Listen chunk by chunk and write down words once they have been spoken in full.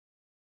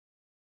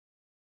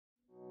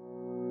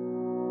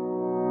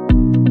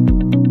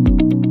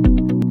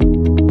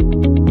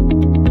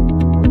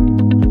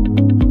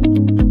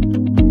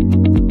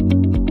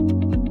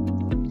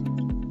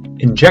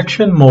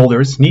Injection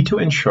molders need to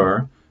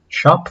ensure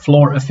shop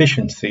floor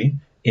efficiency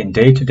in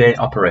day-to-day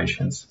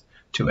operations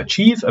to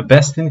achieve a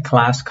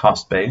best-in-class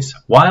cost base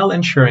while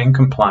ensuring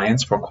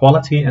compliance for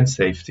quality and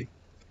safety.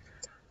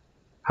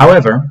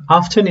 However,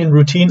 often in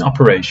routine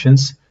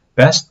operations,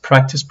 best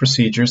practice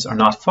procedures are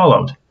not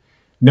followed.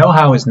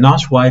 Know-how is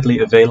not widely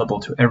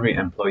available to every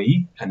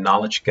employee and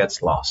knowledge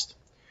gets lost.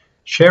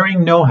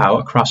 Sharing know-how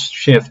across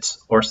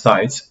shifts or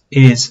sites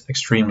is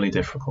extremely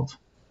difficult.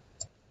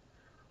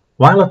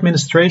 While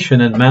administration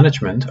and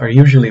management are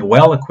usually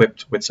well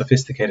equipped with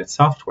sophisticated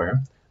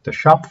software, the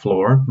shop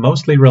floor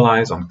mostly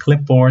relies on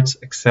clipboards,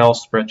 Excel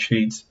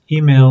spreadsheets,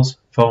 emails,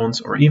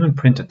 phones, or even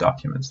printed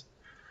documents.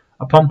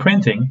 Upon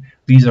printing,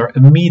 these are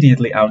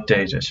immediately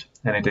outdated,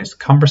 and it is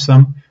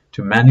cumbersome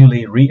to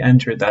manually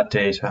re-enter that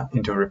data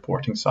into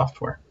reporting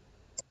software.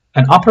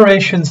 An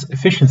operation's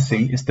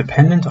efficiency is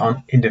dependent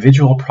on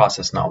individual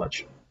process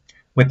knowledge.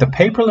 With the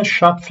Paperless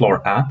Shop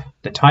Floor app,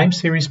 the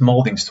TimeSeries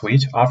Molding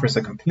Suite offers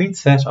a complete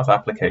set of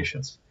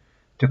applications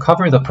to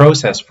cover the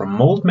process from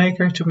mold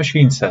maker to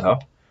machine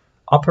setup,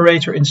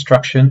 operator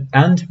instruction,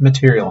 and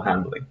material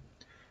handling.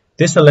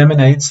 This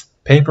eliminates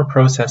paper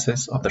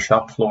processes of the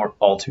shop floor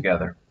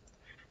altogether.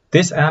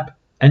 This app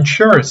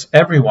ensures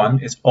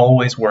everyone is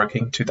always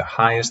working to the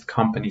highest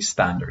company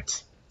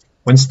standards.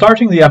 When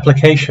starting the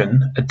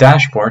application, a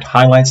dashboard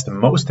highlights the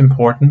most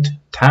important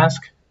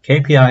tasks,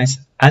 KPIs,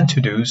 and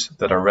to-dos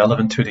that are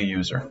relevant to the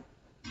user.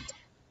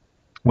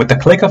 With the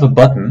click of a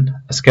button,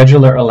 a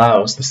scheduler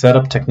allows the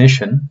setup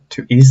technician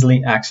to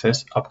easily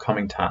access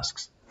upcoming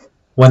tasks.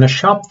 When a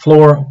shop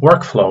floor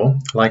workflow,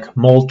 like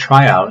mold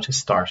tryout, is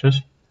started,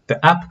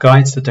 the app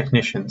guides the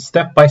technician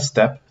step by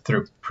step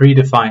through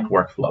predefined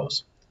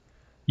workflows.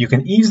 You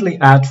can easily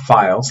add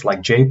files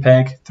like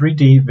JPEG,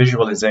 3D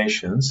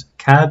visualizations,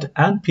 CAD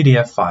and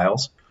PDF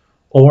files,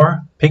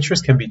 or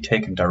pictures can be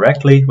taken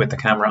directly with the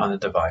camera on the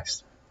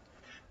device.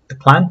 The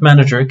plant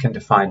manager can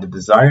define the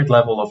desired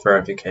level of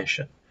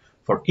verification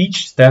for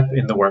each step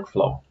in the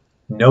workflow.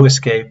 No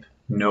escape,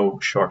 no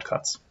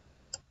shortcuts.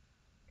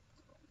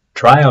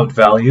 Tryout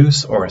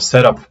values or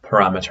setup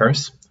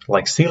parameters,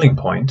 like ceiling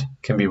point,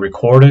 can be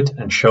recorded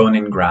and shown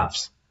in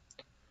graphs.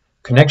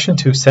 Connection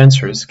to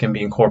sensors can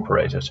be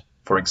incorporated,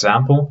 for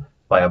example,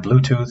 via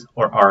Bluetooth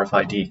or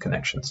RFID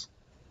connections.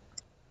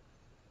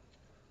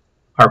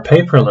 Our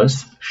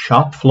paperless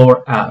shop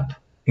floor app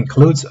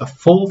includes a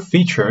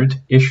full-featured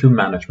issue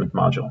management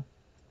module.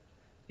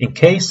 In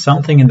case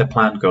something in the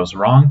plant goes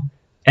wrong,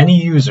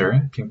 any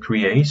user can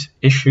create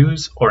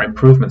issues or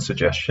improvement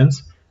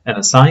suggestions and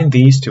assign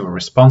these to a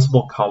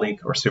responsible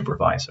colleague or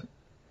supervisor.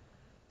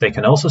 They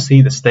can also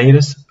see the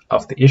status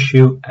of the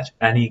issue at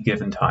any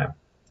given time.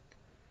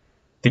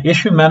 The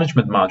issue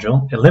management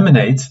module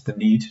eliminates the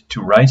need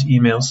to write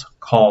emails,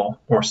 call,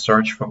 or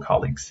search for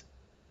colleagues.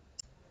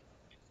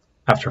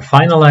 After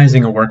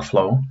finalizing a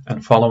workflow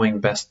and following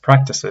best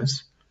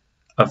practices,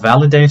 a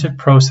validated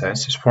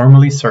process is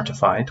formally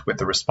certified with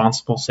the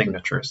responsible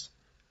signatures,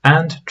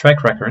 and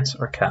track records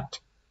are kept.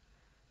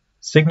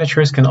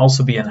 Signatures can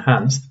also be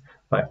enhanced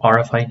by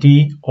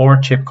RFID or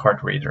chip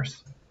card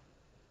readers.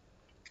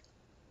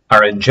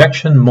 Our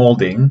injection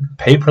molding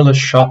paperless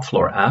shop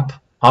floor app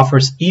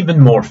offers even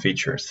more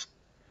features,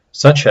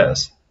 such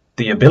as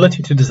the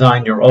ability to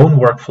design your own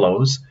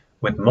workflows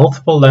with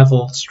multiple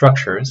level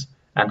structures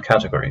and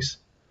categories,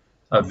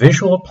 a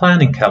visual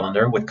planning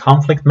calendar with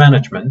conflict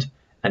management,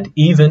 and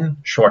even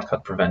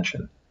shortcut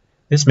prevention.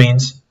 This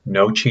means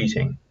no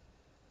cheating.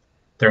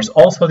 There's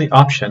also the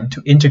option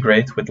to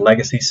integrate with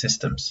legacy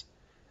systems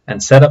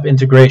and set up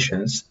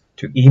integrations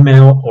to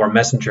email or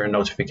messenger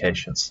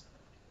notifications.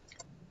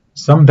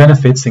 Some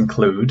benefits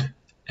include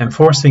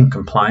enforcing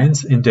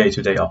compliance in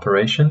day-to-day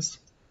operations,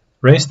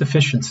 raised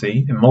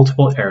efficiency in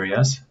multiple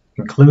areas,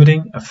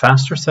 including a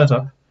faster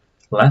setup,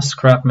 less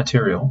scrap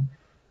material,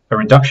 a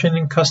reduction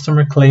in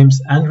customer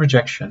claims and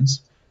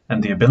rejections,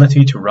 and the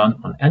ability to run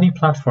on any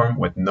platform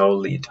with no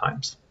lead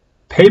times.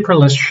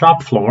 Paperless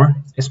Shop Floor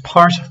is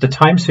part of the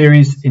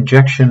TimeSeries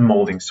Injection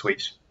Molding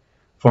Suite.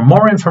 For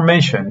more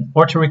information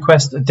or to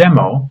request a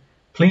demo,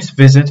 please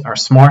visit our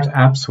Smart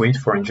App Suite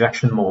for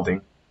injection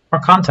molding or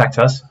contact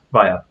us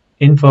via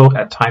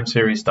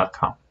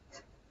info@timeseries.com.